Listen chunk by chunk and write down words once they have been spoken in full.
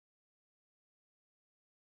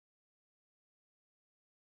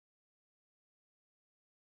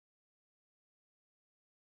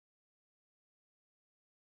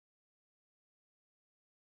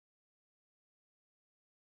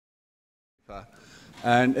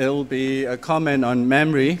And it'll be a comment on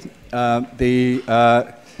memory.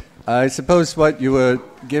 I suppose what you were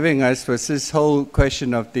giving us was this whole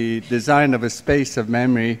question of the design of a space of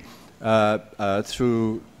memory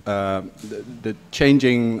through the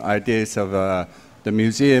changing ideas of the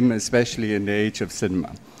museum, especially in the age of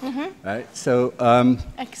cinema. Mm-hmm. Right? So,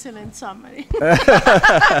 excellent summary.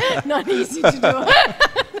 Not easy to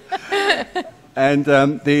do. And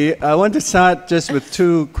I want to start just with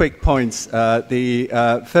two quick points.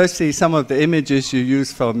 Firstly, some of the images you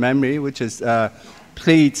use for memory, which is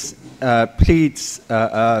pleats, fabrics,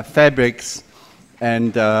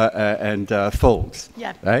 and folds.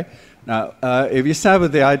 Yeah. Right. Now, if you start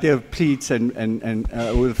with the idea of pleats and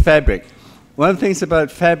with fabric, one of the things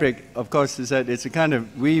about fabric, of course, is that it's a kind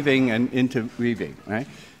of weaving and interweaving, right?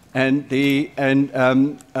 And if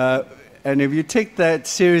you take that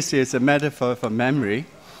seriously as a metaphor for memory,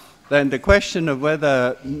 then the question of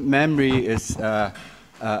whether memory is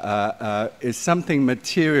something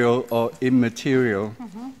material or immaterial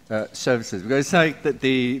services, because it's like that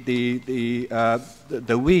the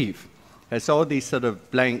weave has all these sort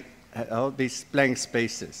of blank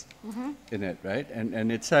spaces in it, right?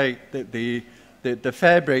 And it's like the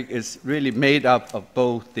fabric is really made up of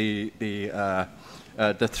both the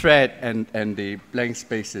thread and the blank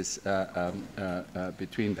spaces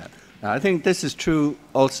between that. Now, I think this is true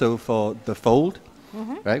also for the fold,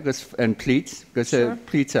 right? And pleats, because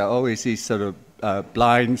pleats are always these sort of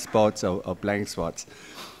blind spots or blank spots.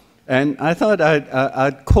 And I thought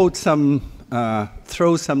I'd quote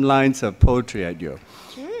throw some lines of poetry at you,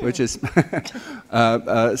 which is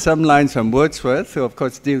some lines from Wordsworth, who of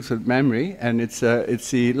course deals with memory, and it's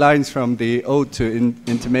the lines from the Ode to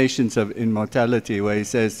Intimations of Immortality, where he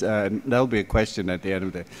says, there'll be a question at the end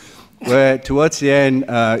of it, where towards the end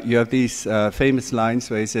you have these famous lines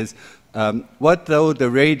where he says, what though the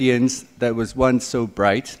radiance that was once so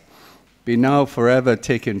bright be now forever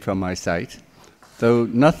taken from my sight, though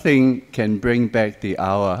nothing can bring back the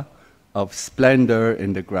hour of splendor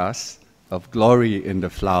in the grass, of glory in the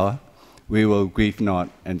flower, we will grieve not,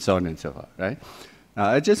 and so on and so forth, right? Now,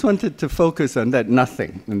 I just wanted to focus on that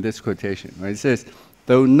nothing in this quotation, where it says,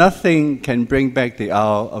 though nothing can bring back the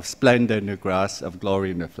hour of splendor in the grass, of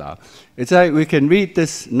glory in the flower. It's like we can read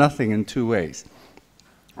this nothing in two ways.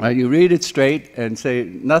 Right? You read it straight and say,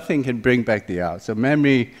 nothing can bring back the hour. So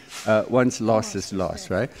memory, once lost is lost,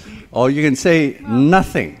 right? Or you can say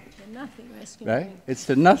nothing, right? It's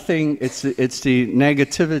the nothing, it's the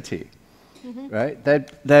negativity. Right?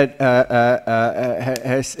 That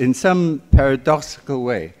has, in some paradoxical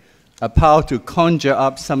way, a power to conjure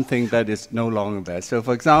up something that is no longer there. So,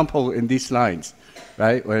 for example, in these lines,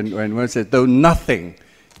 right, when one says, though nothing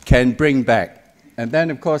can bring back, and then,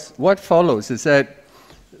 of course, what follows is that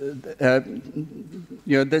the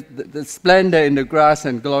splendor in the grass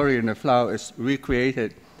and glory in the flower is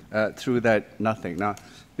recreated through that nothing. Now,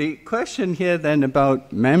 the question here then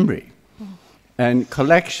about memory and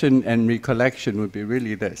collection and recollection would be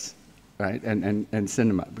really this, right? And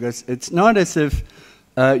cinema, because it's not as if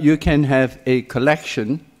you can have a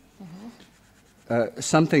collection,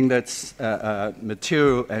 something that's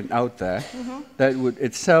material and out there, that would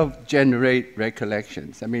itself generate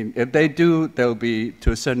recollections. I mean, if they do, they'll be, to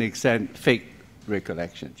a certain extent, fake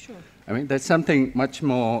recollections. Sure. I mean, that's something much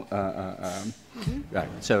more, right.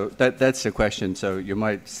 So that's the question. So you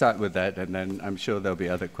might start with that, and then I'm sure there'll be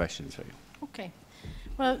other questions for you. Okay.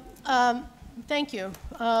 Well, thank you.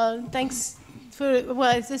 Thanks for,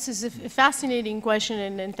 well, this is a fascinating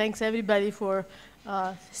question, and thanks everybody for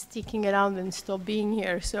sticking around and still being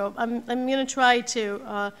here. So I'm going to try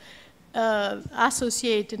to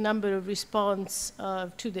associate a number of responses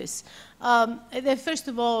to this. First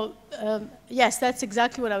of all, yes, that's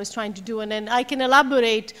exactly what I was trying to do, and then I can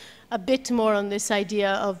elaborate a bit more on this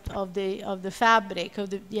idea of the fabric, of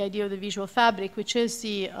the idea of the visual fabric, which is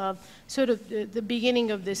the sort of the beginning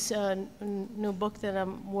of this new book that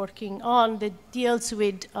I'm working on that deals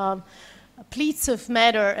with pleats of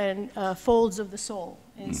matter and folds of the soul.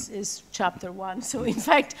 Is chapter 1. So in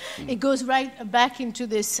fact, it goes right back into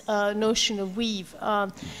this notion of weave.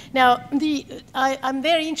 Now, I'm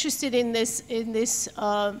very interested in this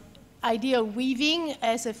idea of weaving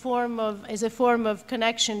as a form of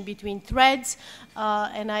connection between threads,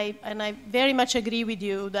 and I very much agree with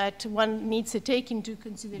you that one needs to take into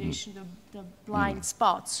consideration the blind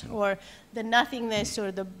spots or the nothingness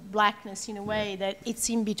or the blackness in a way that it's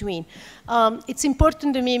in between. It's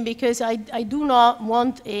important to me because I do not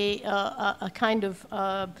want a kind of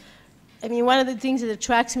I mean, one of the things that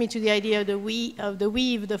attracts me to the idea of the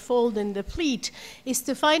weave, the fold, and the pleat is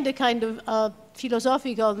to find a kind of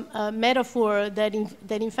philosophical metaphor that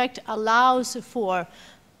in fact allows for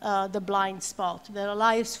the blind spot, that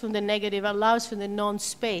allows for the negative, allows for the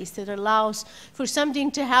non-space, that allows for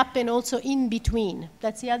something to happen also in between.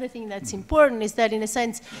 That's the other thing that's important, is that in a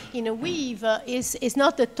sense, in a weave, is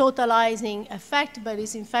not a totalizing effect, but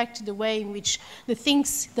is in fact the way in which the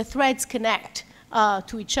threads connect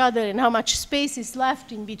to each other, and how much space is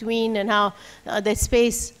left in between, and how that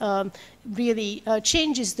space really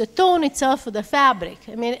changes the tone itself of the fabric.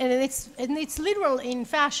 I mean, and it's literal in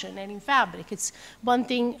fashion and in fabric. It's one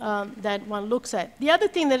thing that one looks at. The other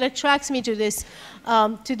thing that attracts me to this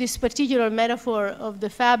particular metaphor of the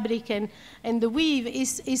fabric and the weave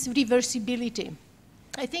is reversibility.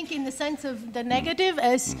 I think in the sense of the negative,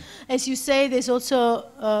 as you say, there's also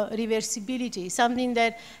reversibility, something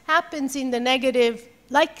that happens in the negative,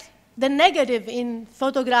 like the negative in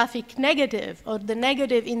photographic negative, or the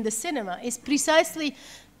negative in the cinema, is precisely,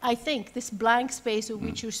 I think, this blank space of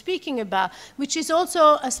which you're speaking about, which is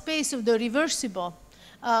also a space of the reversible.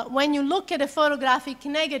 When you look at a photographic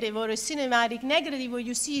negative or a cinematic negative, what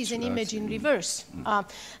you see is an image in reverse.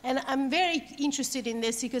 And I'm very interested in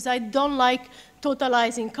this because I don't like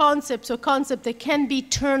totalizing concepts, or concepts that can be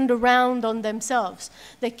turned around on themselves,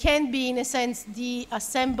 that can be, in a sense,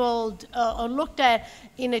 de-assembled or looked at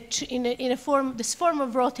in a form. This form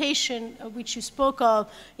of rotation which you spoke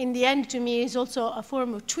of, in the end, to me, is also a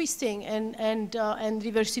form of twisting and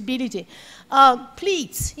reversibility.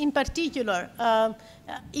 Pleats, in particular,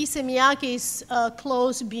 Issey Miyake's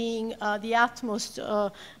clothes being the utmost,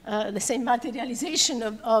 the same materialization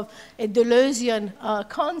of a Deleuzian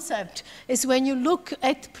concept, is when you look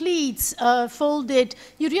at pleats folded,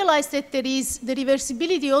 you realize that there is, the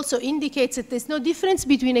reversibility also indicates that there's no difference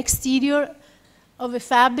between exterior of a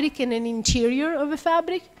fabric and an interior of a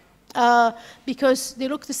fabric, because they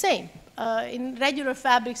look the same. In regular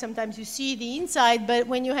fabric, sometimes you see the inside, but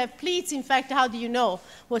when you have pleats, in fact, how do you know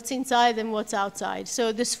what's inside and what's outside?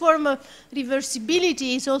 So this form of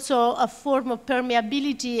reversibility is also a form of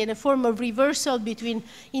permeability and a form of reversal between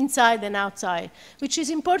inside and outside, which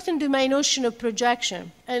is important to my notion of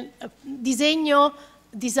projection. And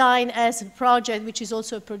design as a project, which is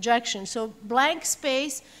also a projection. So blank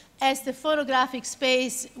space as the photographic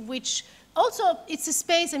space, which also, it's a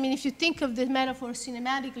space, I mean, if you think of the metaphor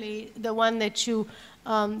cinematically, the one that you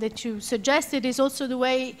suggested, is also the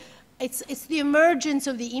way, it's the emergence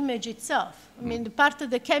of the image itself. I mean, the part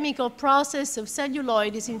of the chemical process of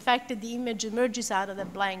celluloid is, in fact, that the image emerges out of the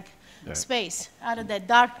blank space, out of that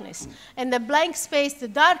darkness. And the blank space, the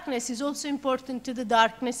darkness, is also important to the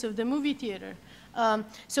darkness of the movie theater.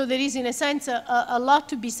 So there is, in a sense, a lot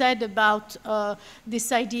to be said about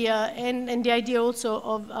this idea and the idea also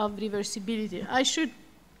of reversibility. I should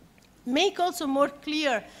make also more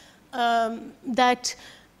clear that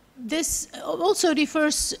this also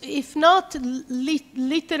refers, if not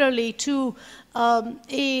literally, to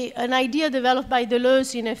an idea developed by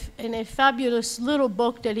Deleuze in a fabulous little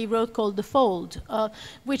book that he wrote called The Fold,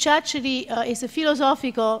 which actually is a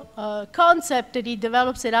philosophical concept that he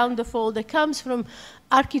develops around the fold that comes from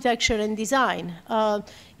architecture and design.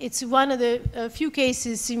 It's one of the few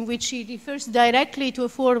cases in which he refers directly to a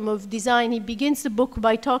form of design. He begins the book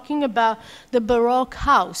by talking about the Baroque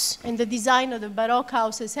house and the design of the Baroque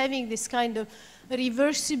house as having this kind of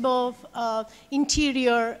reversible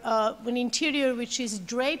interior, an interior which is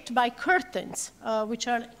draped by curtains, which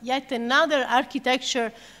are yet another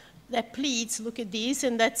architecture that pleats, look at these,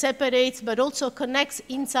 and that separates but also connects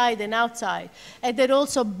inside and outside, and that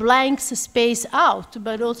also blanks space out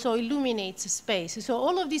but also illuminates space. So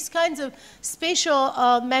all of these kinds of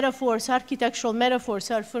spatial metaphors, architectural metaphors,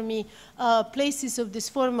 are for me places of this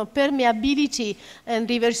form of permeability and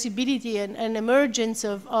reversibility and emergence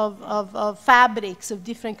of fabrics, of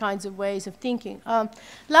different kinds of ways of thinking.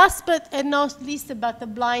 Last but not least, about the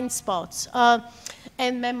blind spots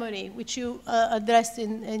and memory, which you addressed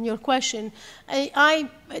in your question.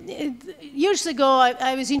 Years ago,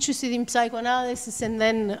 I was interested in psychoanalysis, and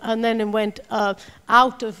then went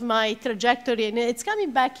out of my trajectory, and it's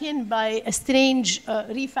coming back in by a strange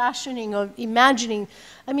refashioning of imagining.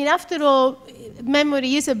 I mean, after all,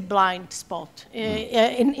 memory is a blind spot.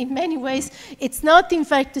 In many ways, it's not, in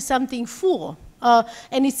fact, something full.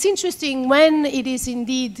 And it's interesting when it is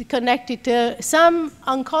indeed connected to some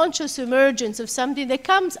unconscious emergence of something that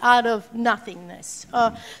comes out of nothingness.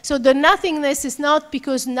 So the nothingness is not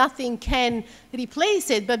because nothing can replace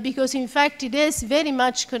it, but because in fact it is very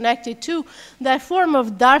much connected to that form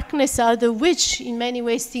of darkness out of which in many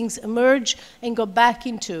ways things emerge and go back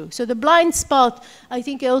into. So the blind spot, I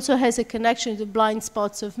think, also has a connection to blind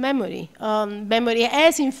spots of memory. Memory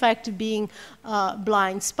as in fact being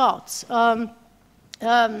blind spots.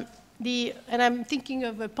 And I'm thinking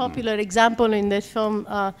of a popular example in that film,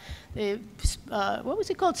 what was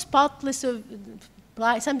it called? Spotless of,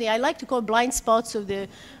 something I like to call blind spots of the,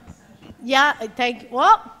 yeah,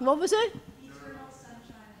 what was it?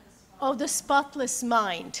 Oh, the spotless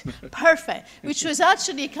mind. Perfect. Which was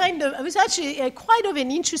actually quite of an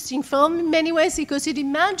interesting film in many ways because it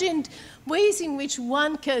imagined ways in which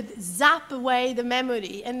one could zap away the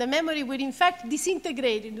memory, and the memory would in fact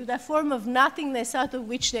disintegrate into that form of nothingness out of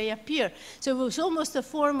which they appear. So it was almost a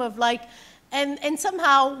form of like, and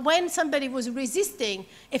somehow when somebody was resisting,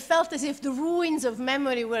 it felt as if the ruins of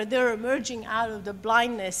memory were there emerging out of the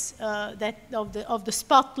blindness of the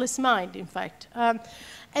spotless mind, in fact.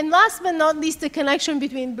 And last but not least, the connection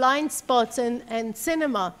between blind spots and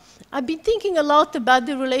cinema. I've been thinking a lot about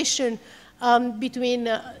the relation between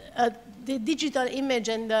the digital image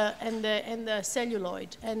and the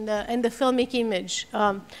celluloid and the filmic image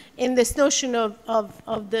in this notion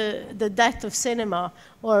of the death of cinema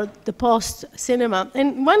or the post-cinema.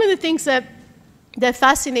 And one of the things that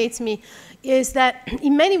fascinates me is that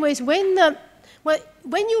in many ways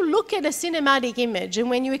when you look at a cinematic image and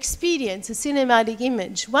when you experience a cinematic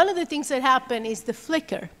image, one of the things that happen is the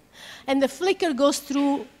flicker. And the flicker goes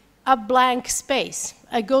through a blank space.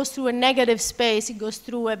 It goes through a negative space. It goes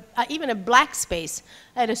through even a black space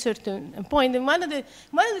at a certain point. And one of the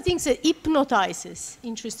things that hypnotizes,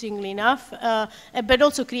 interestingly enough, but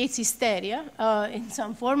also creates hysteria in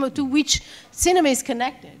some form, to which cinema is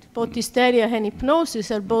connected. Both hysteria and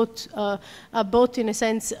hypnosis are both in a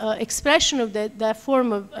sense, expression of that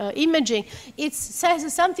form of imaging. It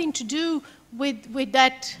has something to do with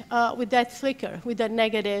that flicker, with that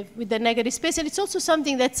negative space, and it's also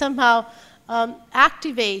something that somehow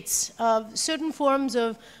activates certain forms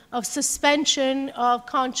of suspension of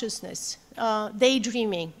consciousness,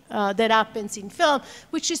 daydreaming that happens in film,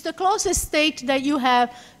 which is the closest state that you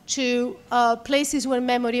have to places where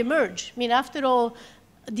memory emerge. I mean, after all,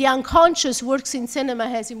 the unconscious works in cinema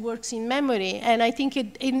as it works in memory, and I think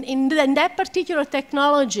in that particular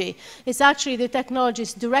technology, it's actually the technology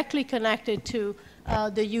is directly connected to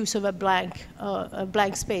the use of a blank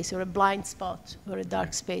space or a blind spot or a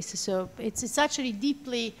dark space. So it's actually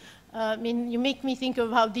deeply, I mean, you make me think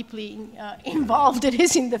of how deeply involved it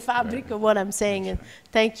is in the fabric of what I'm saying, and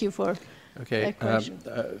thank you for that question.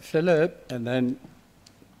 Philip, and then,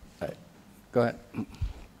 go ahead.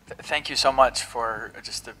 Thank you so much for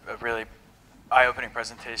just a really eye-opening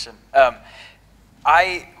presentation.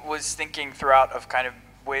 I was thinking throughout of kind of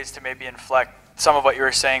ways to maybe inflect some of what you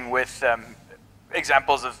were saying with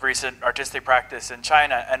examples of recent artistic practice in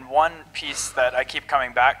China. And one piece that I keep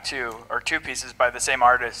coming back to, or two pieces by the same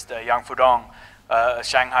artist, Yang Fudong, a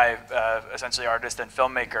Shanghai essentially artist and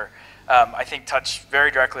filmmaker, I think touched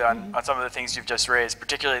very directly on some of the things you've just raised,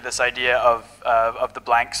 particularly this idea of the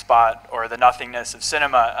blank spot or the nothingness of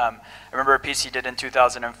cinema. I remember a piece he did in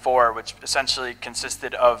 2004, which essentially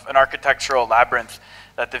consisted of an architectural labyrinth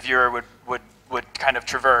that the viewer would kind of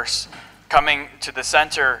traverse. Coming to the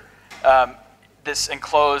center, this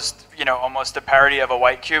enclosed, almost a parody of a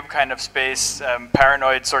white cube kind of space,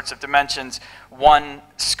 paranoid sorts of dimensions, one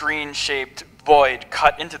screen-shaped void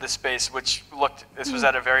cut into the space, which this was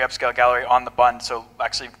at a very upscale gallery on the Bund, so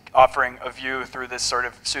actually offering a view through this sort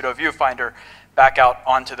of pseudo viewfinder back out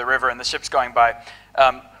onto the river and the ships going by,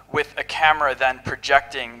 with a camera then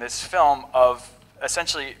projecting this film of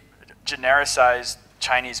essentially genericized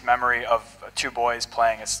Chinese memory of two boys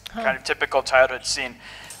playing a kind of typical childhood scene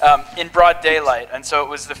in broad daylight. And so it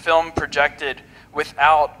was the film projected with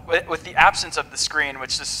the absence of the screen,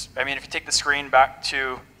 which is, I mean, if you take the screen back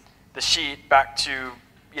to the sheet, back to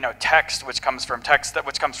text, which comes from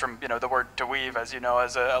the word to weave, as you know,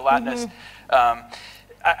 as a Latinist.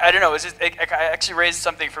 I don't know. It actually raised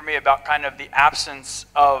something for me about kind of the absence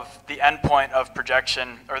of the endpoint of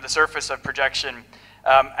projection or the surface of projection,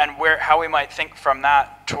 and how we might think from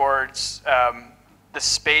that towards the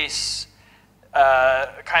space,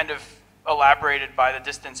 kind of elaborated by the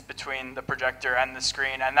distance between the projector and the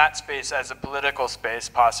screen, and that space as a political space,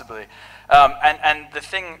 possibly. And the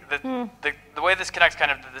thing, the way this connects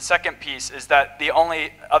kind of to the second piece is that the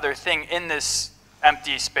only other thing in this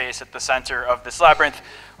empty space at the center of this labyrinth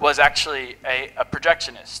was actually a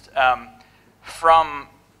projectionist from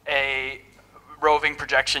a roving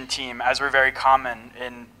projection team, as were very common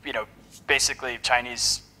in, basically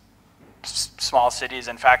Chinese small cities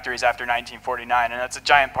and factories after 1949. And that's a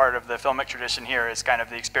giant part of the filmic tradition here, is kind of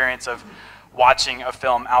the experience of watching a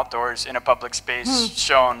film outdoors in a public space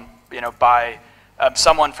shown, by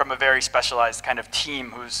someone from a very specialized kind of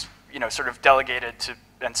team who's, sort of delegated to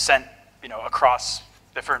and sent, across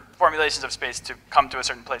different formulations of space to come to a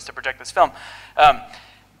certain place to project this film.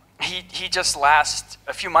 He just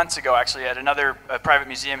a few months ago, actually, at another private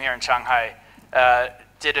museum here in Shanghai,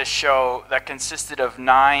 did a show that consisted of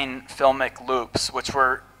 9 filmic loops, which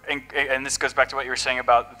were, and this goes back to what you were saying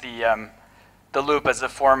about the loop as a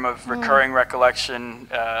form of recurring recollection,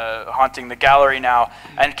 haunting the gallery now,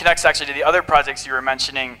 and connects actually to the other projects you were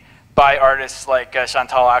mentioning by artists like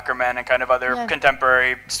Chantal Akerman and kind of other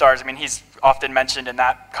contemporary stars. I mean, he's often mentioned in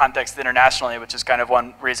that context internationally, which is kind of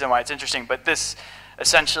one reason why it's interesting. But this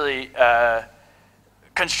essentially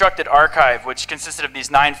constructed archive, which consisted of these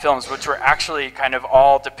 9 films, which were actually kind of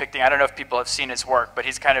all depicting, I don't know if people have seen his work, but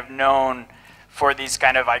he's kind of known for these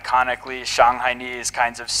kind of iconically Shanghainese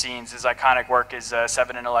kinds of scenes. His iconic work is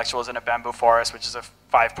 7 Intellectuals in a Bamboo Forest, which is a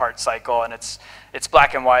 5-part cycle, and it's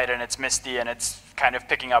black and white, and it's misty, and it's kind of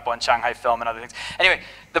picking up on Shanghai film and other things. Anyway,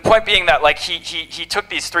 the point being that like he took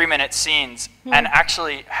these 3-minute scenes and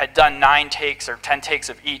actually had done 9 takes or 10 takes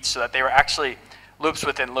of each, so that they were actually loops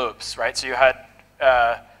within loops, right? So you had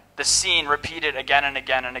the scene repeated again and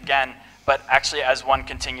again and again, but actually as one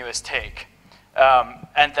continuous take.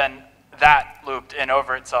 And then that looped in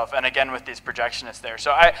over itself, and again with these projectionists there.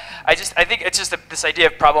 So I think it's just this idea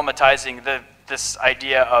of problematizing this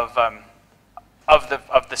idea of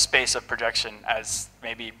the space of projection as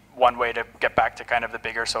maybe one way to get back to kind of the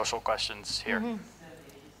bigger social questions here.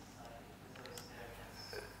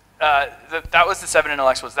 That was the 7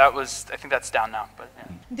 Intellectuals. That was, I think that's down now. But yeah.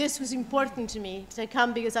 This was important to me to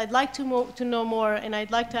come because I'd like to know more, and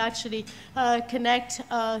I'd like to actually connect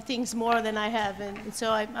things more than I have. And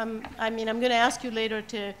so I'm going to ask you later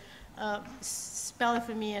to spell it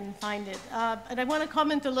for me and find it. And I want to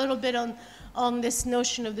comment a little bit on this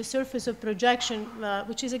notion of the surface of projection,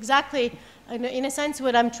 which is exactly, in a sense,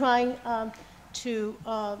 what I'm trying to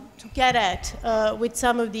get at with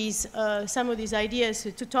some of these ideas,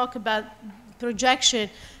 to talk about projection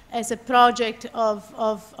as a project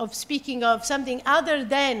of speaking of something other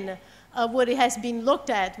than what it has been looked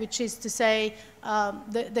at, which is to say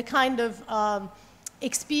the kind of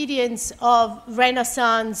experience of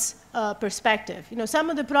Renaissance perspective. Some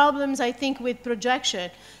of the problems I think with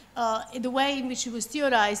projection, the way in which it was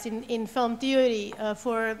theorized in film theory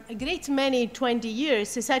for a great many 20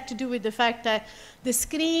 years has had to do with the fact that the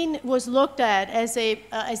screen was looked at as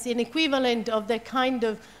an equivalent of the kind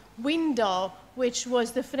of window which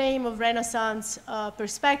was the frame of Renaissance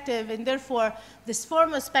perspective, and therefore this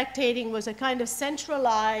form of spectating was a kind of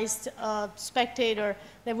centralized spectator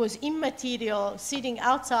that was immaterial, sitting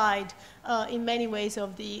outside in many ways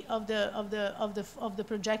of the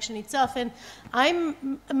projection itself. And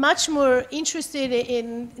I'm much more interested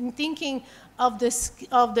in thinking of the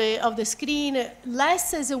screen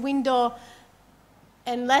less as a window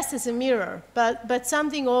and less as a mirror, but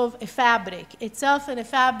something of a fabric itself, and a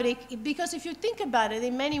fabric, because if you think about it,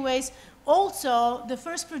 in many ways, also the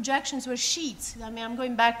first projections were sheets. I mean, I'm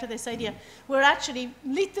going back to this idea, were actually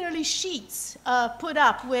literally sheets put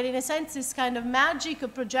up, where in a sense this kind of magic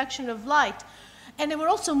of projection of light, and they were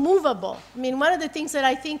also movable. I mean, one of the things that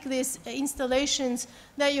I think these installations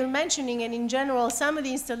that you're mentioning, and in general some of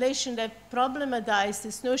the installations that problematize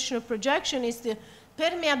this notion of projection, is the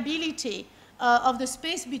permeability of the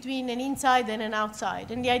space between an inside and an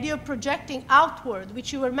outside. And the idea of projecting outward,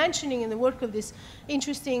 which you were mentioning in the work of this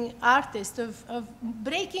interesting artist, of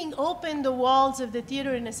breaking open the walls of the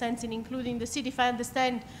theater in a sense, and including the city. If I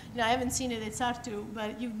understand, I haven't seen it at Sartu,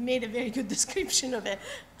 but you've made a very good description of it.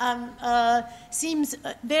 Seems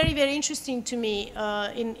very, very interesting to me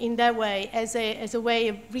in that way, as a way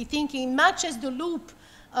of rethinking, much as the loop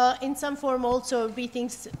in some form also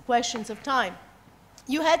rethinks questions of time.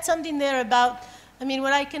 You had something there about, I mean,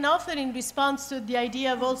 what I can offer in response to the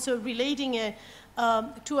idea of also relating it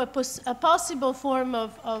to a possible form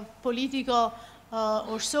of political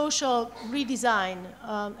or social redesign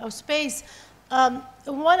of space.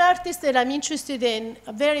 One artist that I'm interested in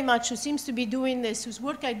very much, who seems to be doing this, whose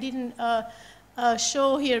work I didn't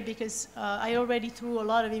show here because I already threw a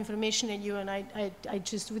lot of information at you, and I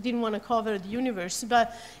just didn't want to cover the universe,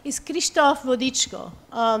 but is Krzysztof Wodiczko,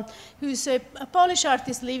 who's a Polish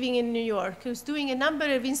artist living in New York, who's doing a number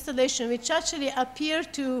of installations which actually appear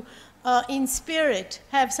to in spirit,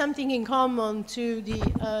 have something in common to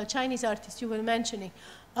the Chinese artist you were mentioning.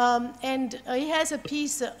 And he has a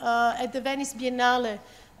piece at the Venice Biennale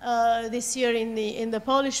this year in the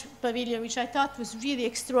Polish pavilion, which I thought was really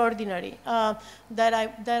extraordinary, that I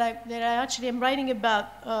actually am writing about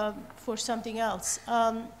for something else.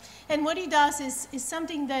 And what he does is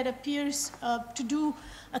something that appears to do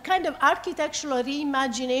a kind of architectural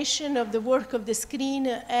reimagination of the work of the screen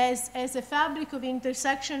as a fabric of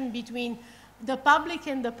intersection between the public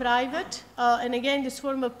and the private, and again, this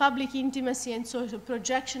form of public intimacy and sort of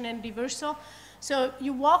projection and reversal. So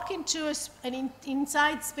you walk into an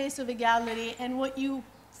inside space of a gallery, and what you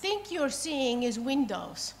think you're seeing is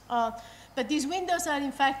windows. But these windows are,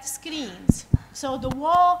 in fact, screens. So the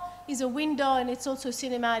wall is a window, and it's also a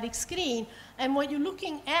cinematic screen. And what you're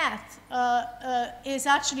looking at is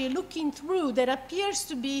actually looking through that appears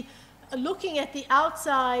to be looking at the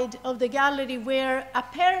outside of the gallery, where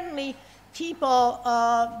apparently people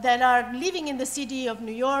that are living in the city of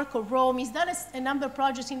New York or Rome, he's done a number of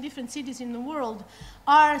projects in different cities in the world,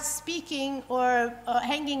 are speaking or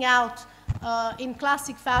hanging out in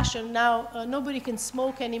classic fashion. Now, nobody can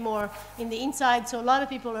smoke anymore in the inside, so a lot of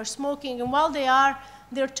people are smoking, and while they are,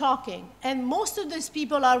 they're talking. And most of these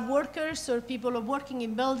people are workers, or people are working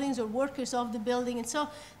in buildings, or workers of the building. And so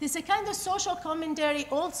there's a kind of social commentary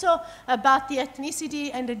also about the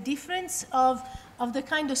ethnicity and the difference of the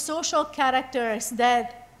kind of social characters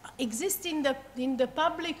that exist in the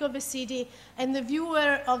public of a city and the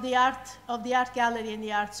viewer of the art gallery and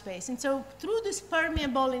the art space. And so through this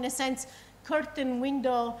permeable, in a sense, curtain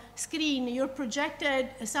window screen, you're projected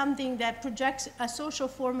something that projects a social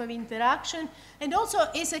form of interaction, and also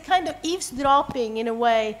is a kind of eavesdropping in a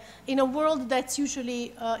way in a world that's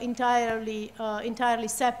usually entirely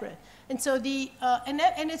separate. And so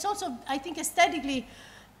and it's also, I think, aesthetically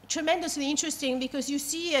tremendously interesting, because you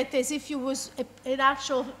see it as if you was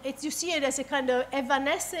you see it as a kind of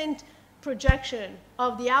evanescent projection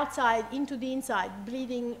of the outside into the inside,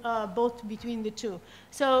 bleeding both between the two.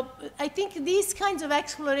 So I think these kinds of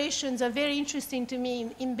explorations are very interesting to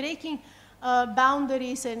me in breaking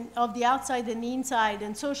boundaries of the outside and the inside,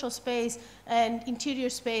 and social space and interior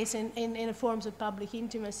space in forms of public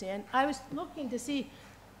intimacy. And I was looking to see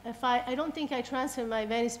if I don't think I transferred my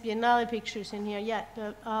Venice Biennale pictures in here yet,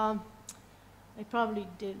 but I probably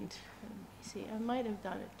didn't. Let me see, I might have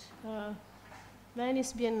done it.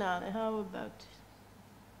 Venice Biennale, how about,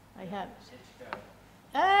 I have it.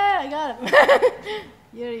 Ah, I got him.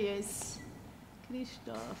 Here he is,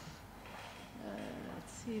 Christoph.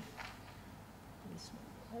 Let's see if this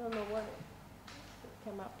one, I don't know what it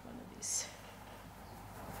come up, one of these.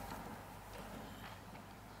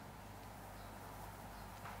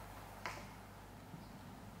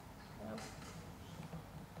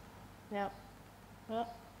 Yeah.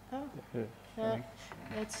 Well,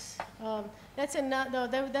 that's another.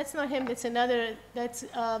 No, that's not him. That's another. That's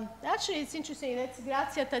actually, it's interesting. That's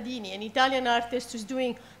Grazia Tadini, an Italian artist who's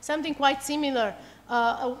doing something quite similar.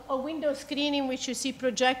 A window screen in which you see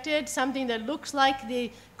projected something that looks like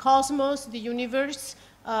the cosmos, the universe,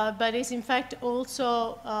 but is in fact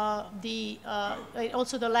also the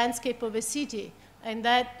landscape of a city, and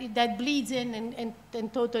that bleeds in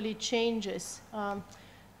and totally changes.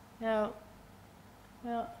 Now,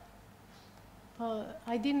 well,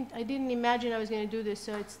 I didn't imagine I was going to do this,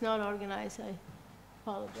 so it's not organized. I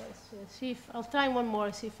apologize. See if I'll try one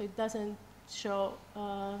more. See if it doesn't show.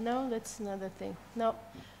 No, that's another thing. No.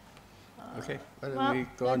 Okay. Why don't we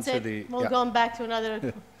go on to the? We'll go on back to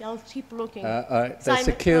another. I'll keep looking. All right. There's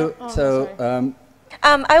a queue.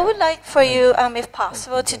 I would like for you, if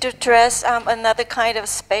possible, to address another kind of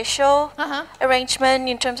spatial arrangement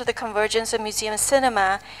in terms of the convergence of museum and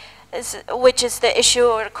cinema, which is the issue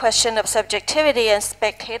or question of subjectivity and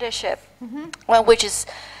spectatorship, which is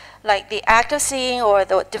like the act of seeing or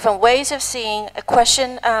the different ways of seeing, a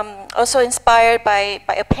question also inspired by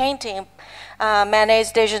a painting,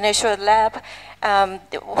 Manet's Déjeuner sur l'herbe,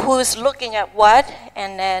 who's looking at what,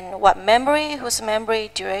 and then what memory, whose memory,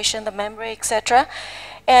 duration, the memory, etc.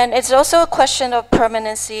 And it's also a question of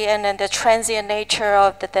permanency and then the transient nature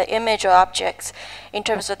of the image or objects in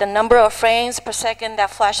terms of the number of frames per second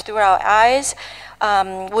that flash through our eyes,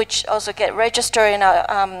 which also get registered in our,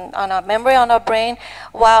 on our memory, on our brain,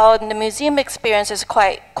 while the museum experience is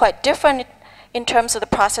quite different in terms of the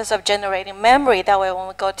process of generating memory. That way when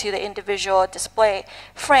we go to the individual display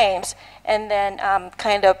frames, and then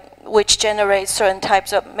kind of which generates certain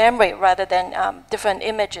types of memory rather than different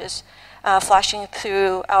images flashing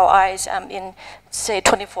through our eyes in, say,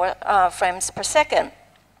 24 frames per second.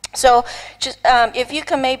 So just, if you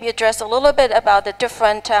can maybe address a little bit about the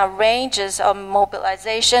different ranges of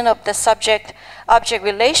mobilization of the subject-object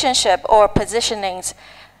relationship or positionings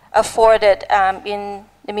afforded in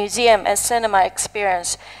the museum and cinema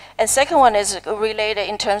experience. And second one is related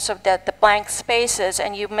in terms of the blank spaces,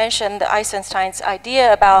 and you mentioned Eisenstein's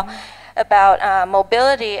idea about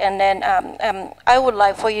mobility, and then I would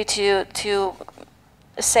like for you to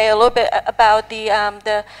say a little bit about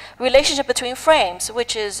the relationship between frames,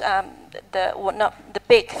 which is the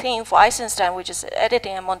big theme for Eisenstein, which is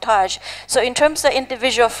editing and montage. So in terms of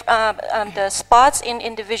individual, the spots in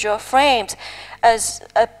individual frames, as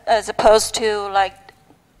opposed to like,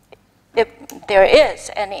 if there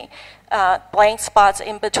is any blank spots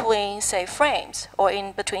in between, say, frames, or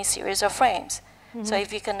in between series of frames. Mm-hmm. So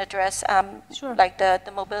if you can address sure. like the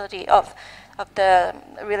mobility of the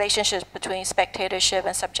relationships between spectatorship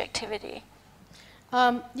and subjectivity.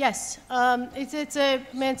 Yes,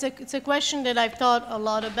 it's a question that I've thought a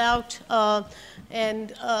lot about,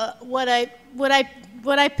 and what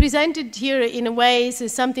I presented here in a way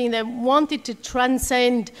is something that wanted to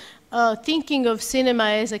transcend thinking of cinema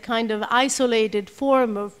as a kind of isolated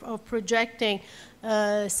form of projecting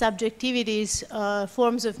subjectivities,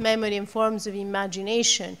 forms of memory and forms of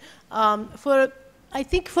imagination. I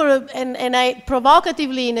think and I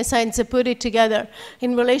provocatively, in a sense, put it together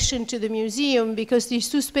in relation to the museum, because these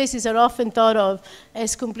two spaces are often thought of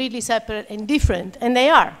as completely separate and different, and they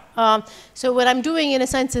are. So what I'm doing, in a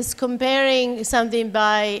sense, is comparing something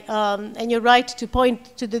by, and you're right to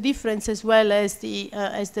point to the difference as well as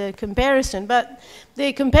the comparison. But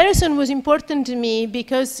the comparison was important to me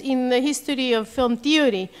because in the history of film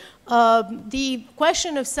theory, the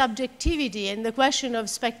question of subjectivity and the question of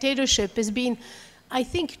spectatorship has been, I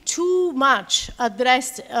think, too much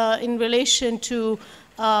addressed in relation to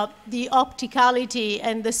the opticality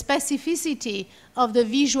and the specificity of the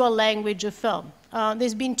visual language of film.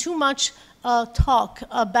 There's been too much talk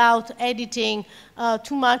about editing,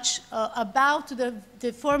 too much about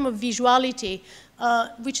the form of visuality,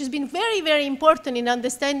 which has been very, very important in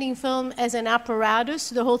understanding film as an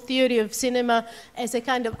apparatus, the whole theory of cinema as a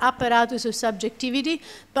kind of apparatus of subjectivity.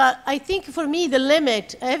 But I think for me the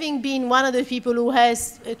limit, having been one of the people who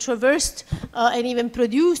has traversed and even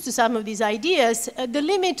produced some of these ideas, the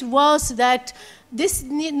limit was that this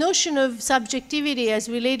notion of subjectivity as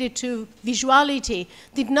related to visuality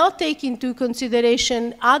did not take into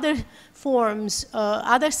consideration other forms,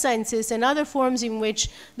 other senses, and other forms in which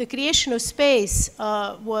the creation of space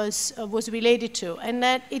was related to. And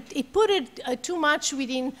that it put it too much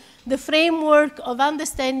within the framework of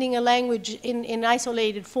understanding a language in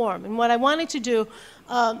isolated form. And what I wanted to do,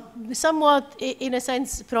 somewhat in a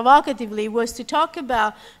sense provocatively, was to talk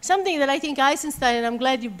about something that I think Eisenstein, and I'm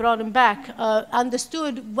glad you brought him back,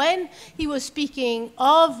 understood when he was speaking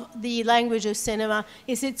of the language of cinema,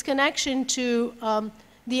 is its connection to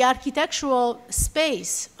the architectural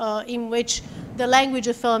space in which the language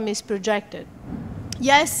of film is projected.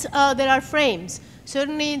 Yes, there are frames.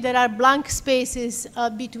 Certainly, there are blank spaces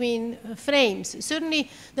between frames. Certainly,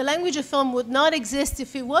 the language of film would not exist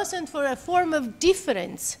if it wasn't for a form of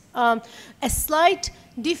difference, a slight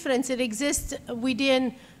difference that exists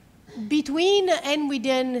between and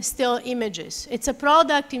within still images. It's a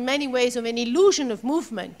product in many ways of an illusion of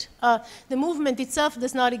movement. The movement itself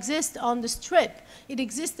does not exist on the strip. It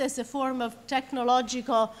exists as a form of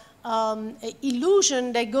technological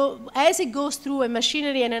illusion that as it goes through a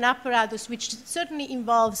machinery and an apparatus, which certainly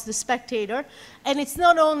involves the spectator. And it's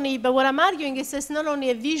not only, but what I'm arguing is it's not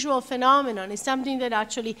only a visual phenomenon, it's something that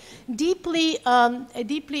actually deeply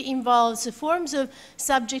involves forms of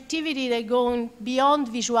subjectivity that go beyond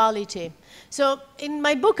visuality. So in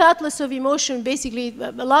my book, Atlas of Emotion, basically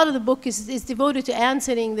a lot of the book is devoted to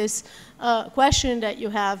answering this question that you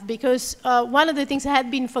have, because one of the things that had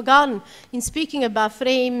been forgotten in speaking about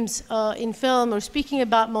frames in film, or speaking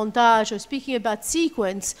about montage, or speaking about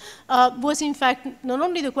sequence, was in fact not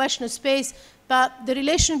only the question of space, but the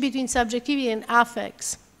relation between subjectivity and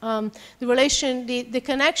affects. The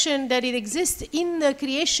connection that it exists in the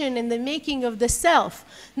creation and the making of the self,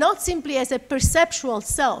 not simply as a perceptual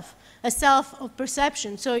self, a self of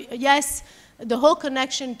perception. So yes, the whole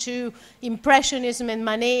connection to Impressionism and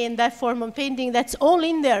Manet and that form of painting, that's all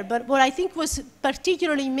in there. But what I think was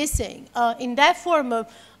particularly missing in that form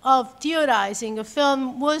of theorizing a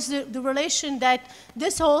film was the relation that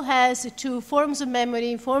this whole has to forms of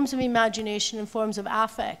memory, forms of imagination, and forms of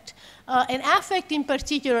affect. And affect in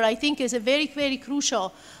particular, I think, is a very, very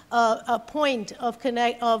crucial point of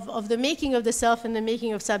the making of the self and the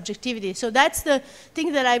making of subjectivity. So that's the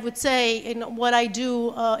thing that I would say in what I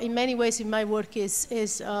do in many ways in my work is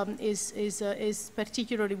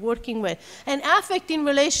particularly working with. And affect in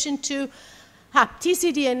relation to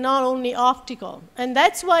hapticity and not only optical. And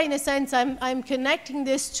that's why, in a sense, I'm connecting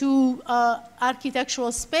this to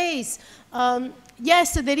architectural space.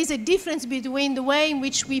 Yes, so there is a difference between the way in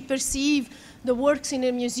which we perceive the works in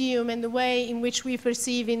a museum and the way in which we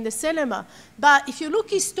perceive in the cinema. But if you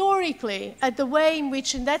look historically at the way in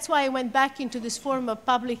which, and that's why I went back into this form of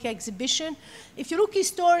public exhibition, if you look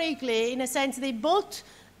historically, in a sense, they both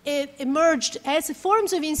emerged as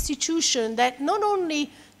forms of institution that not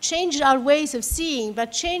only changed our ways of seeing,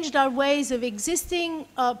 but changed our ways of existing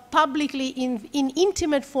publicly in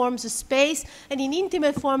intimate forms of space and in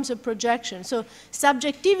intimate forms of projection. So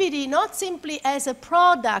subjectivity, not simply as a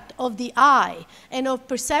product of the eye and of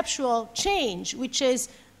perceptual change, which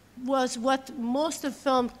was what most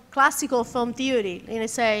of classical film theory,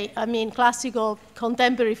 classical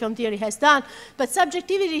contemporary film theory has done, but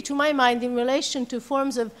subjectivity, to my mind, in relation to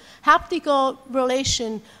forms of haptical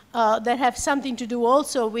relation that have something to do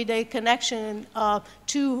also with a connection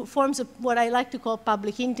to forms of what I like to call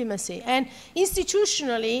public intimacy. And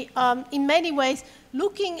institutionally, in many ways,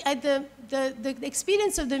 looking at the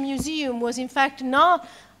experience of the museum was in fact not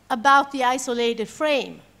about the isolated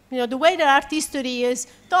frame. You know, the way that art history is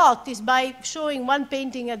taught is by showing one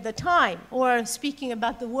painting at the time or speaking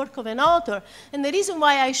about the work of an author. And the reason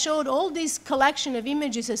why I showed all this collection of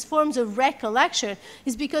images as forms of recollection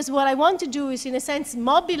is because what I want to do is, in a sense,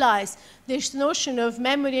 mobilize this notion of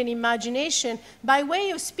memory and imagination by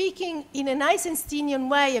way of speaking in an Eisensteinian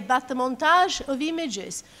way about the montage of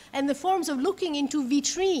images and the forms of looking into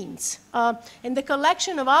vitrines and the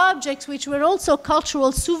collection of objects which were also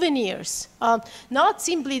cultural souvenirs, not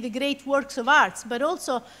simply the great works of arts, but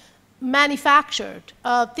also manufactured,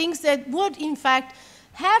 things that would, in fact,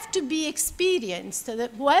 have to be experienced,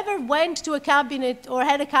 that whoever went to a cabinet or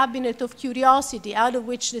had a cabinet of curiosity out of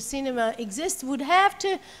which the cinema exists would have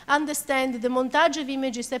to understand the montage of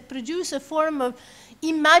images that produce a form of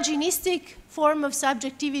imaginistic form of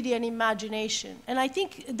subjectivity and imagination. And I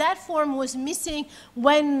think that form was missing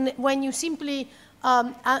when you simply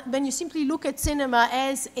look at cinema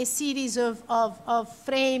as a series of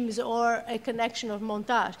frames or a connection of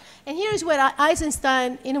montage. And here's where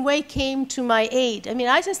Eisenstein, in a way, came to my aid. I mean,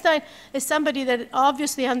 Eisenstein is somebody that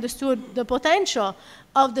obviously understood the potential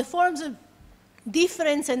of the forms of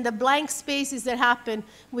difference and the blank spaces that happen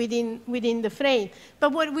within the frame.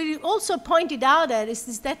 But what we also pointed out at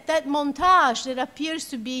is that montage that appears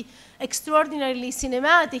to be extraordinarily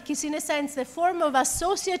cinematic is, in a sense, a form of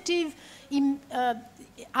associative,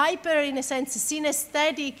 hyper, in a sense,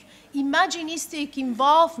 synesthetic, imaginistic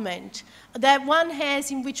involvement that one has,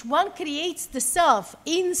 in which one creates the self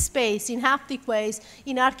in space, in haptic ways,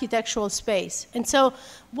 in architectural space. And so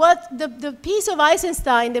what the piece of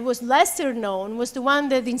Eisenstein that was lesser known was the one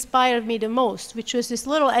that inspired me the most, which was this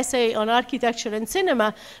little essay on architecture and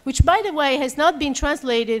cinema, which, by the way, has not been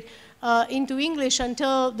translated into English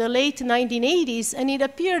until the late 1980s, and it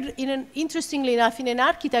appeared, interestingly enough, in an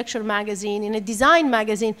architecture magazine, in a design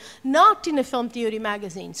magazine, not in a film theory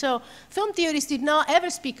magazine. So film theorists did not ever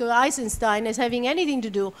speak of Eisenstein as having anything to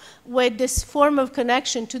do with this form of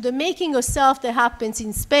connection to the making of self that happens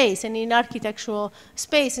in space and in architectural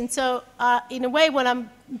space. And so, in a way, what I'm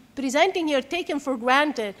presenting here, taken for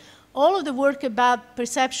granted, all of the work about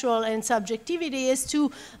perceptual and subjectivity is to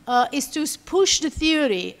push the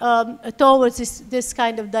theory towards this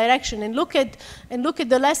kind of direction and look at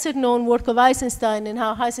the lesser known work of Eisenstein and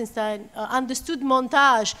how Eisenstein understood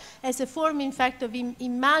montage as a form, in fact, of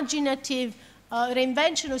imaginative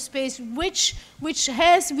reinvention of space, which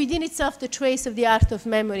has within itself the trace of the art of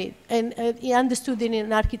memory, and he understood it in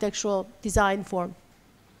an architectural design form.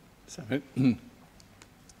 Sorry.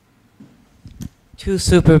 Two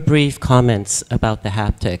super brief comments about the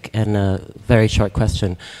haptic and a very short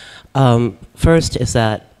question. First is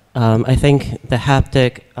that I think the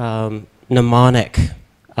haptic mnemonic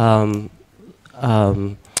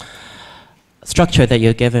structure that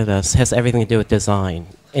you've given us has everything to do with design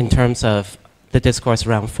in terms of the discourse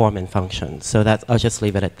around form and function. So that, I'll just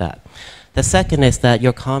leave it at that. The second is that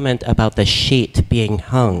your comment about the sheet being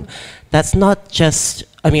hung, that's not just,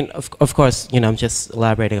 I mean, of course, you know, I'm just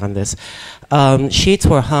elaborating on this. Sheets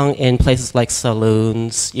were hung in places like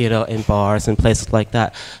saloons, you know, in bars and places like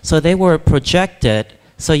that. So they were projected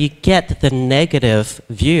So you get the negative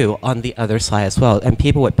view on the other side as well, and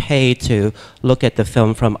people would pay to look at the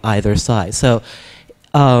film from either side. So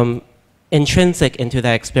intrinsic into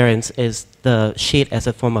that experience is the sheet as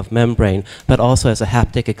a form of membrane, but also as a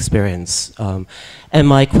haptic experience. And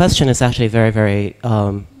my question is actually very, very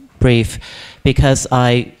brief, because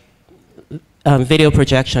video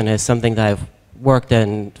projection is something that I've worked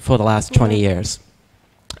in for the last 20 years.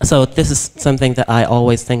 So this is something that I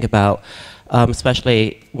always think about,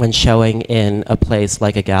 especially when showing in a place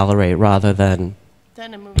like a gallery rather than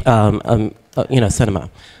a movie. Cinema.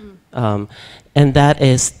 And that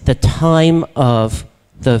is the time of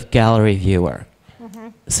the gallery viewer.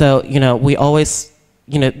 So, we always,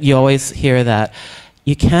 you always hear that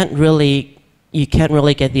you can't really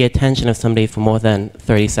get the attention of somebody for more than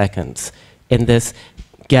 30 seconds in this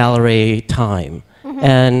gallery time.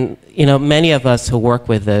 And, many of us who work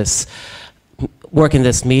in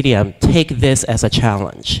this medium take this as a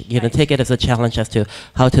challenge. Take it as a challenge as to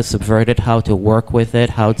how to subvert it, how to work with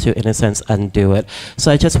it, how to, in a sense, undo it.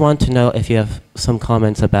 So I just want to know if you have some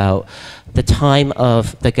comments about the time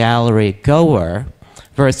of the gallery goer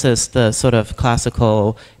versus the sort of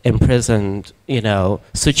classical imprisoned,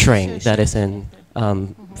 suturing that is in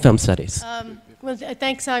film studies. Well,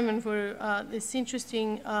 thanks, Simon, for this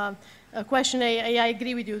interesting question. I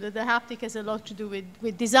agree with you that the haptic has a lot to do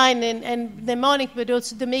with design and mnemonic, but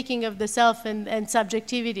also the making of the self and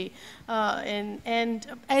subjectivity. And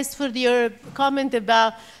as for your comment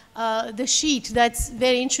about the sheet, that's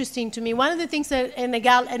very interesting to me. One of the things that in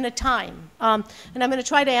a time, and I'm going to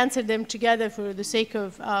try to answer them together for the sake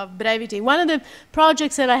of brevity. One of the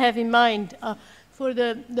projects that I have in mind for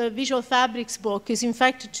the Visual Fabrics book is, in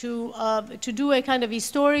fact, to do a kind of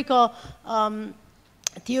historical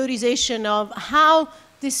theorization of how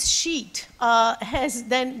this sheet has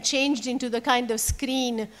then changed into the kind of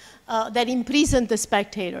screen that imprisoned the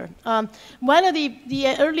spectator. One of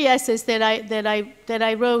the early essays that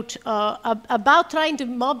I wrote about trying to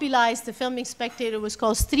mobilize the filming spectator was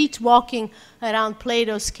called Street Walking Around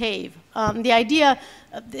Plato's Cave. The idea,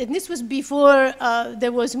 and this was before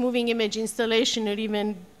there was moving image installation or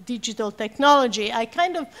even digital technology, I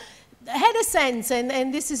kind of had a sense,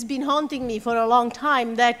 and this has been haunting me for a long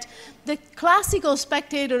time, that the classical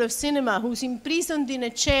spectator of cinema who's imprisoned in a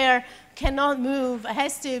chair, cannot move,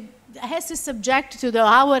 has to subject to the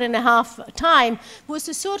hour-and-a-half time, was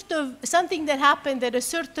a sort of something that happened at a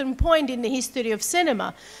certain point in the history of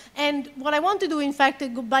cinema. And what I want to do, in fact,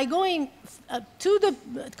 by going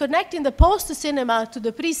connecting the post-cinema to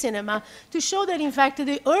the pre-cinema, to show that, in fact,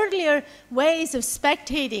 the earlier ways of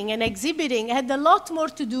spectating and exhibiting had a lot more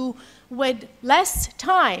to do with less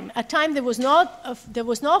time, a time that was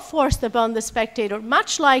not forced upon the spectator,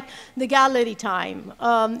 much like the gallery time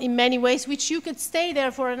in many ways, which you could stay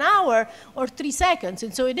there for an hour or 3 seconds.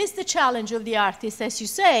 And so it is the challenge of the artist, as you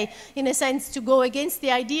say, in a sense, to go against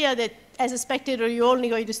the idea that as a spectator, you're only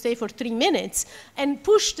going to stay for 3 minutes and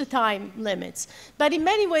push the time limits. But in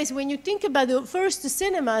many ways, when you think about the first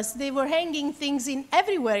cinemas, they were hanging things in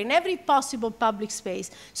everywhere, in every possible public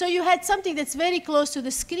space. So you had something that's very close to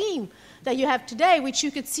the screen that you have today, which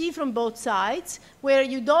you could see from both sides, where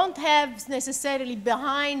you don't have necessarily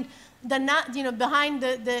behind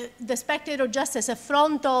the spectator just as a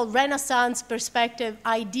frontal Renaissance perspective,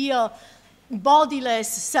 ideal, bodiless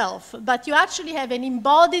self, but you actually have an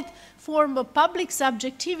embodied form of public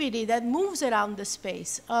subjectivity that moves around the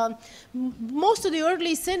space. Most of the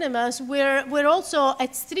early cinemas were also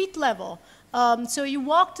at street level. So you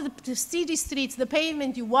walked the city streets, the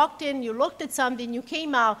pavement, you walked in, you looked at something, you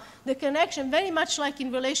came out. The connection, very much like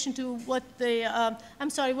in relation to what I'm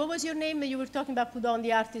sorry, what was your name that you were talking about, Pudon,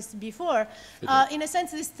 the artist, before? In a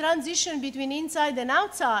sense, this transition between inside and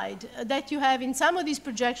outside that you have in some of these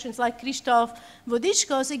projections, like Krzysztof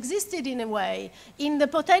Wodiczko's, existed in a way in the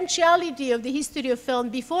potentiality of the history of film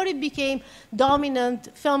before it became dominant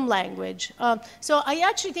film language. So I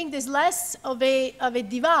actually think there's less of a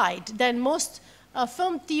divide than most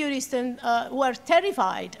film theorists who are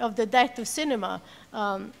terrified of the death of cinema.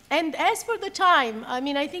 And as for the time, I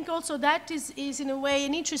mean, I think also that is in a way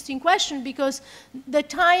an interesting question, because the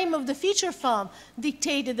time of the feature film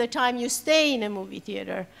dictated the time you stay in a movie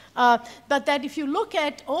theater. But that if you look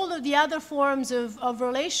at all of the other forms of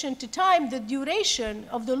relation to time, the duration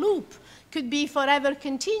of the loop could be forever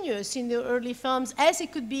continuous in the early films, as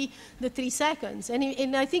it could be the 3 seconds.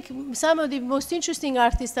 And I think some of the most interesting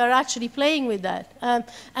artists are actually playing with that.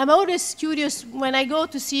 I'm always curious when I go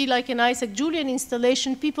to see like an Isaac Julian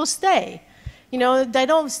installation, people stay. You know, they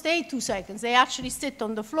don't stay 2 seconds. They actually sit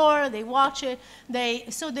on the floor, they watch it.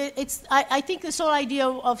 I think this whole idea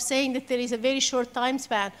of saying that there is a very short time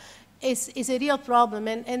span is a real problem.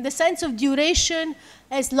 And the sense of duration,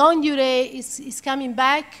 as long durée is coming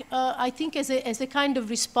back, I think as a kind of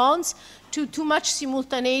response to too much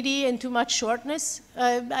simultaneity and too much shortness.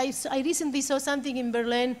 I recently saw something in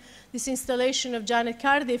Berlin, this installation of Janet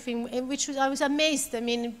Cardiff, in which I was amazed. I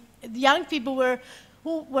mean, the young people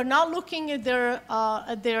who were not looking at their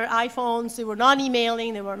iPhones, they were not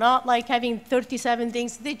emailing, they were not like having 37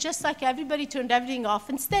 things. They just like everybody turned everything off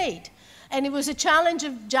and stayed. And it was a challenge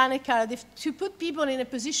of Janet Cardiff to put people in a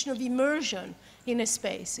position of immersion in a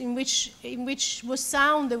space in which was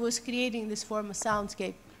sound that was creating this form of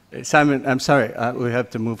soundscape. Simon, I'm sorry, we have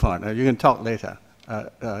to move on. You can talk later.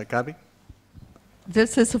 Gabi?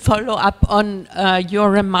 This is a follow-up on your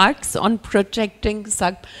remarks on projecting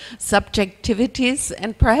subjectivities,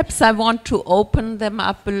 and perhaps I want to open them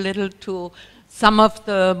up a little to some of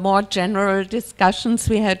the more general discussions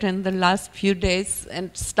we had in the last few days,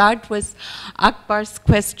 and start with Akbar's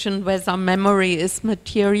question whether memory is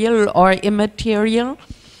material or immaterial.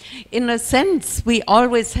 In a sense, we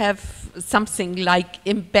always have something like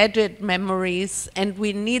embedded memories, and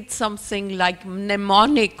we need something like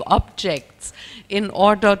mnemonic objects in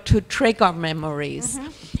order to trigger memories.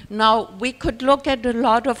 Mm-hmm. Now, we could look at a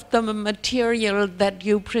lot of the material that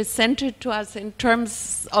you presented to us in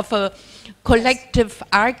terms of a collective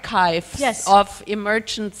archive of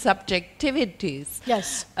emergent subjectivities.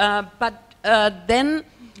 Yes. But then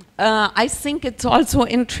I think it's also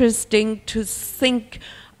interesting to think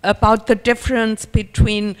about the difference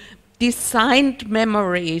between designed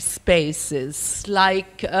memory spaces,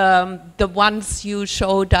 like the ones you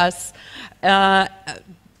showed us,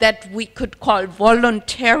 that we could call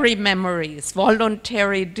voluntary memories,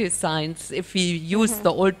 voluntary designs, if we use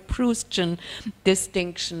the old Proustian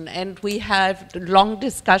distinction. And we had long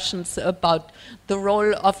discussions about the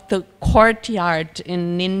role of the courtyard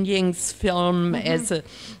in Nin Ying's film as a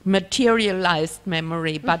materialized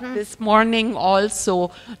memory. But this morning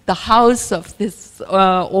also the house of this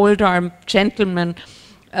older gentleman,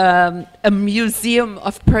 a museum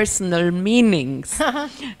of personal meanings.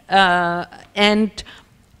 And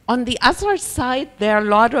on the other side, there are a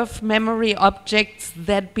lot of memory objects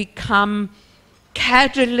that become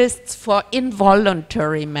catalysts for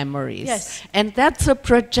involuntary memories. Yes. And that's a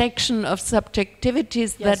projection of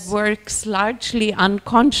subjectivities that works largely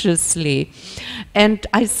unconsciously. And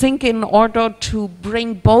I think in order to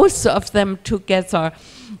bring both of them together,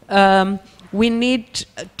 we need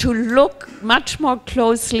to look much more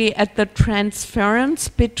closely at the transference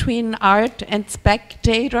between art and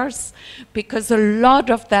spectators, because a lot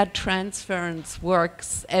of that transference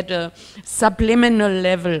works at a subliminal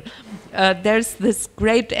level. There's this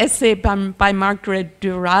great essay by Margaret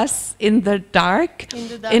Duras, In the Dark,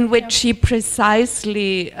 in which she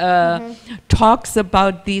precisely talks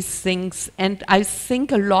about these things. And I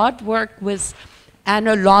think a lot work with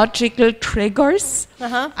analogical triggers.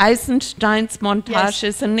 Eisenstein's montage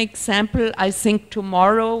is an example. I think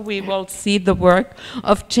tomorrow we will see the work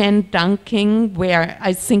of Jen Dunking, where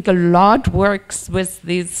I think a lot works with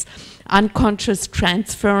these unconscious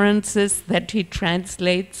transferences that he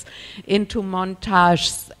translates into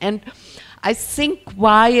montages. And I think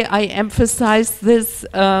why I emphasize this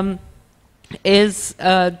is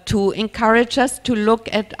to encourage us to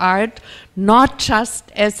look at art not just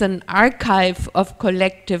as an archive of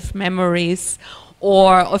collective memories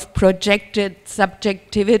or of projected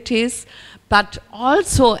subjectivities, but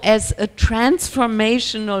also as a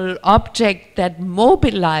transformational object that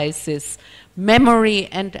mobilizes memory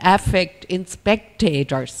and affect in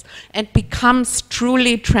spectators and becomes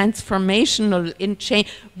truly transformational in change.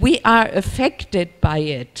 We are affected by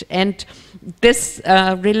it, and this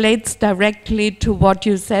relates directly to what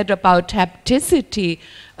you said about hapticity,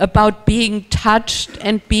 about being touched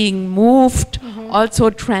and being moved, also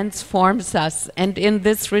transforms us. And in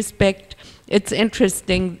this respect, it's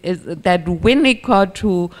interesting that Winnicott,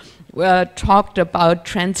 who talked about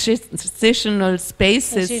transitional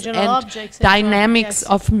spaces and objects dynamics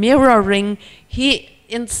of mirroring, he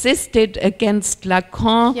insisted against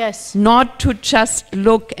Lacan not to just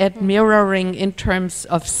look at mirroring in terms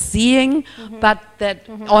of seeing, but that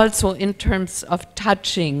also in terms of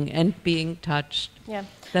touching and being touched. Yeah.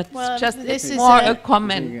 That's just more a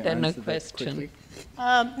comment than a question.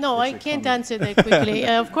 No, I can't answer that quickly.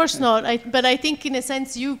 Of course not. But I think in a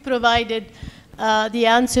sense you provided the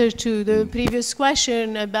answer to the previous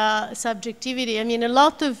question about subjectivity. I mean, a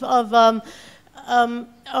lot of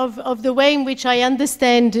of the way in which I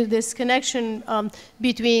understand this connection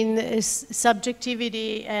between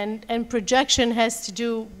subjectivity and projection has to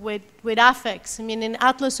do with affects. I mean, in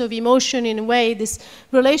Atlas of Emotion, in a way, this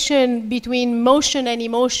relation between motion and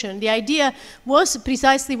emotion, the idea was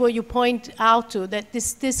precisely what you point out to, that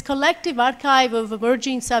this collective archive of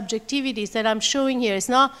emerging subjectivities that I'm showing here is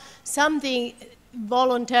not something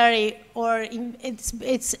voluntary, or it's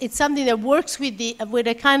something that works with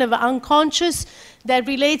a kind of unconscious that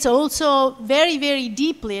relates also very, very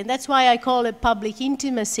deeply, and that's why I call it public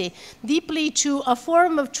intimacy, deeply to a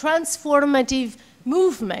form of transformative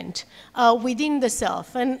movement within the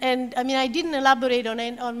self. And I mean, I didn't elaborate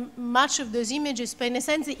on much of those images, but in a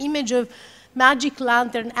sense, the image of magic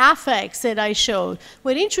lantern affects that I showed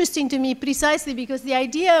were interesting to me precisely because the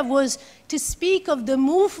idea was to speak of the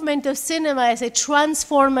movement of cinema as a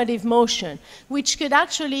transformative motion, which could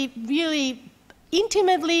actually really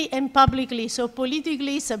intimately and publicly, so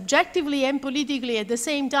politically, subjectively and politically at the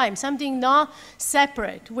same time, something not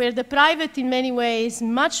separate, where the private in many ways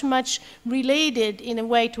much, much related in a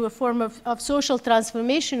way to a form of social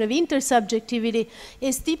transformation, of intersubjectivity,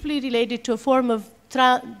 is deeply related to a form of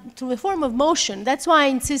motion. That's why I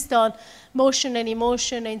insist on motion and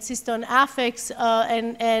emotion. I insist on affects as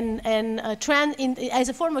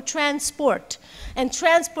a form of transport. And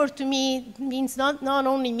transport to me means not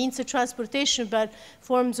only means of transportation, but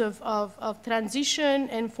forms of transition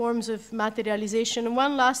and forms of materialization. And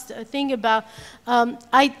one last thing about,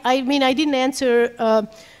 I mean, I didn't answer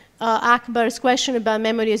Akbar's question about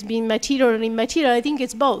memory as being material or immaterial. I think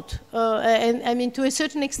it's both. And I mean, to a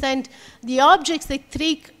certain extent, the objects that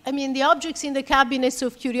the objects in the cabinets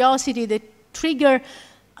of curiosity that trigger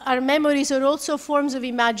our memories are also forms of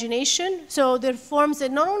imagination. So they're forms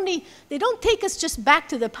that not only, they don't take us just back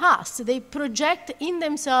to the past, they project in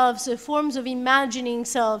themselves forms of imagining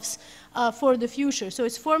selves for the future. So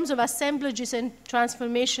it's forms of assemblages and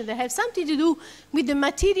transformation that have something to do with the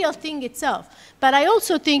material thing itself. But I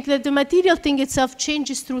also think that the material thing itself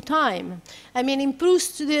changes through time. I mean, in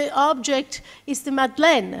Proust, the object is the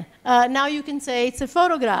Madeleine. Now you can say it's a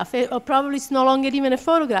photograph, or probably it's no longer even a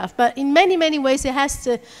photograph. But in many, many ways, it has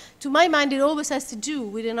to my mind, it always has to do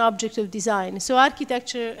with an object of design. So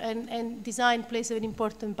architecture and design plays an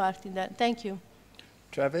important part in that. Thank you.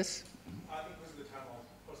 Travis?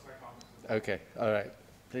 Okay, all right,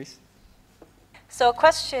 please. So a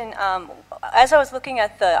question, as I was looking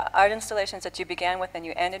at the art installations that you began with and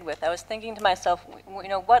you ended with, I was thinking to myself, you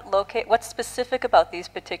know, what's specific about these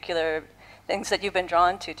particular things that you've been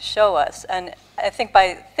drawn to show us? And I think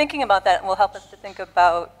by thinking about that will help us to think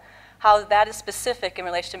about how that is specific in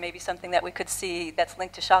relation to maybe something that we could see that's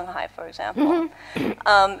linked to Shanghai, for example.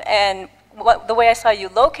 And the way I saw you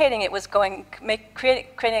locating it was creating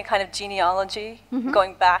a kind of genealogy,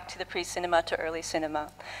 going back to the pre-cinema to early cinema,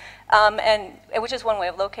 and which is one way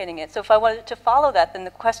of locating it. So if I wanted to follow that, then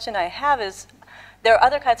the question I have is, there are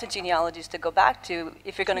other kinds of genealogies to go back to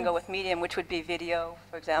if you're going to go with medium, which would be video,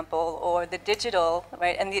 for example, or the digital,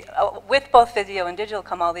 right? And with both video and digital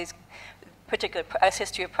come all these particular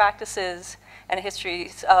history of practices and a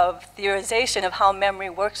history of theorization of how memory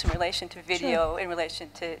works in relation to video, in relation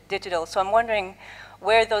to digital. So I'm wondering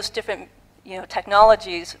where those different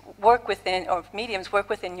technologies work within, or mediums work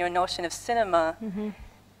within your notion of cinema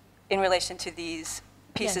in relation to these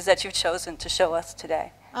pieces that you've chosen to show us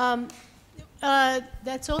today.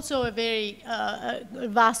 That's also a very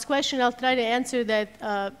vast question. I'll try to answer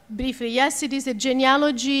that briefly. Yes, it is a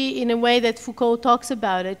genealogy in a way that Foucault talks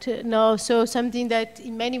about it. No, so something that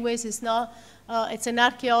in many ways is not, it's an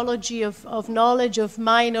archaeology of knowledge, of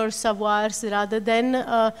minor savoirs, rather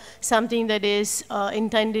than something that is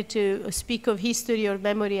intended to speak of history or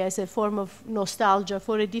memory as a form of nostalgia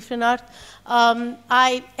for a different art. And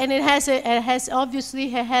it has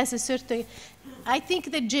a certain, I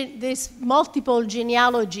think that there's multiple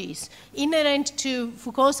genealogies inherent to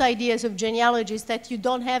Foucault's ideas of genealogies, that you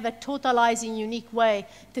don't have a totalizing, unique way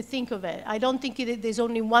to think of it. I don't think there's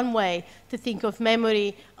only one way to think of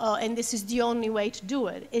memory, and this is the only way to do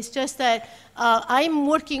it. It's just that I'm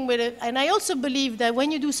working with it, and I also believe that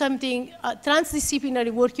when you do something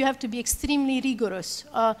transdisciplinary work, you have to be extremely rigorous.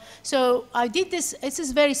 So I did this. This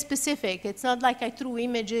is very specific. It's not like I threw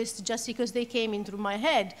images just because they came in through my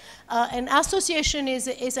head. And association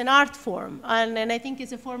is an art form, and I think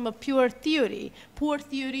it's a form of pure theory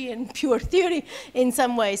and pure theory in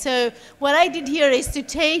some way. So what I did here is to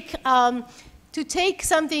take to take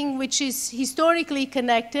something which is historically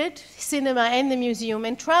connected, cinema and the museum,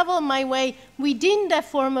 and travel my way within that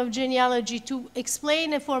form of genealogy to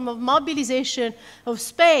explain a form of mobilization of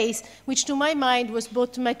space, which to my mind was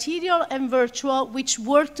both material and virtual, which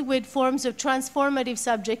worked with forms of transformative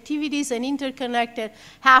subjectivities and interconnected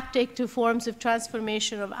haptic to forms of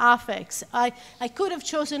transformation of affects. I could have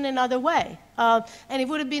chosen another way. And it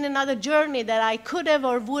would have been another journey that I could have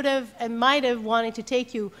or would have and might have wanted to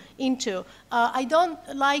take you into. I don't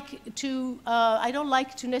like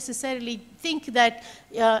to necessarily think that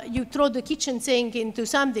you throw the kitchen sink into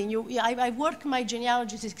something. I work my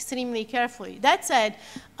genealogies extremely carefully. That said,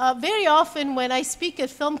 very often when I speak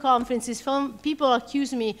at film conferences, people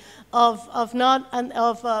accuse me of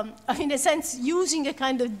in a sense, using a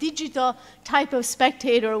kind of digital type of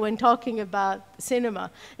spectator when talking about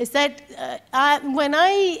cinema. Is that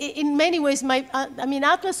in many ways,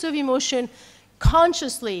 Atlas of Emotion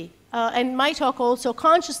consciously, and my talk also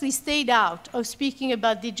consciously stayed out of speaking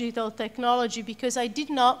about digital technology because I did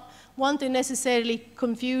not want to necessarily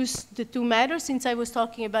confuse the two matters since I was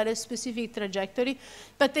talking about a specific trajectory.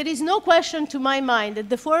 But there is no question to my mind that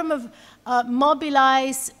the form of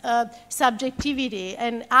mobilized subjectivity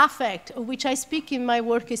and affect, of which I speak in my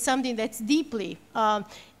work, is something that's deeply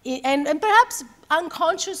and perhaps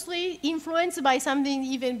unconsciously influenced by something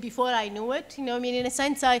even before I knew it. You know, I mean, in a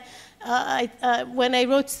sense, when I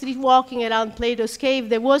wrote Street Walking Around Plato's Cave,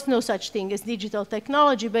 there was no such thing as digital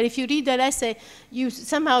technology. But if you read that essay, you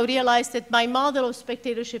somehow realize that my model of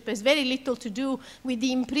spectatorship has very little to do with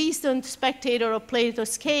the imprisoned spectator of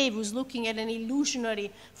Plato's Cave who's looking at an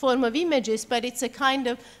illusionary form of images, but it's a kind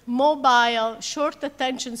of mobile, short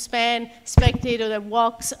attention span spectator that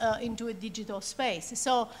walks into a digital space.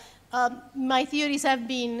 So my theories have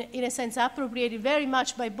been, in a sense, appropriated very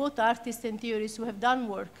much by both artists and theorists who have done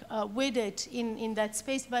work with it in that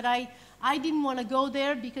space. But I didn't want to go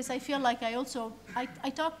there because I feel like I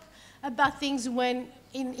talk about things when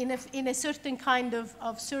in a certain kind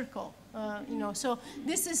of circle. You know, so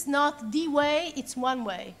this is not the way; it's one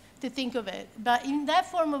way to think of it. But in that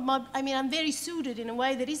form of I'm very suited in a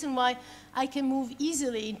way. The reason why I can move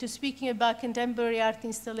easily into speaking about contemporary art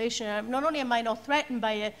installation, not only am I not threatened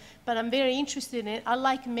by it, but I'm very interested in it,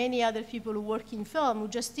 unlike many other people who work in film who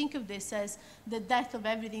just think of this as the death of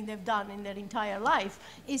everything they've done in their entire life,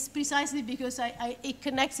 is precisely because it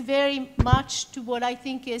connects very much to what I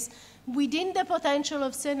think is within the potential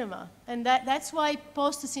of cinema. And that's why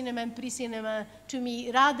post-cinema and pre-cinema, to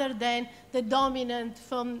me, rather than the dominant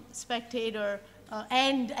film spectator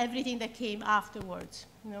and everything that came afterwards,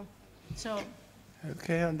 you know. So.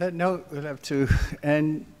 Okay, on that note, we'll have to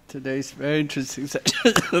end today's very interesting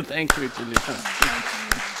session. Thank you, Giuliana.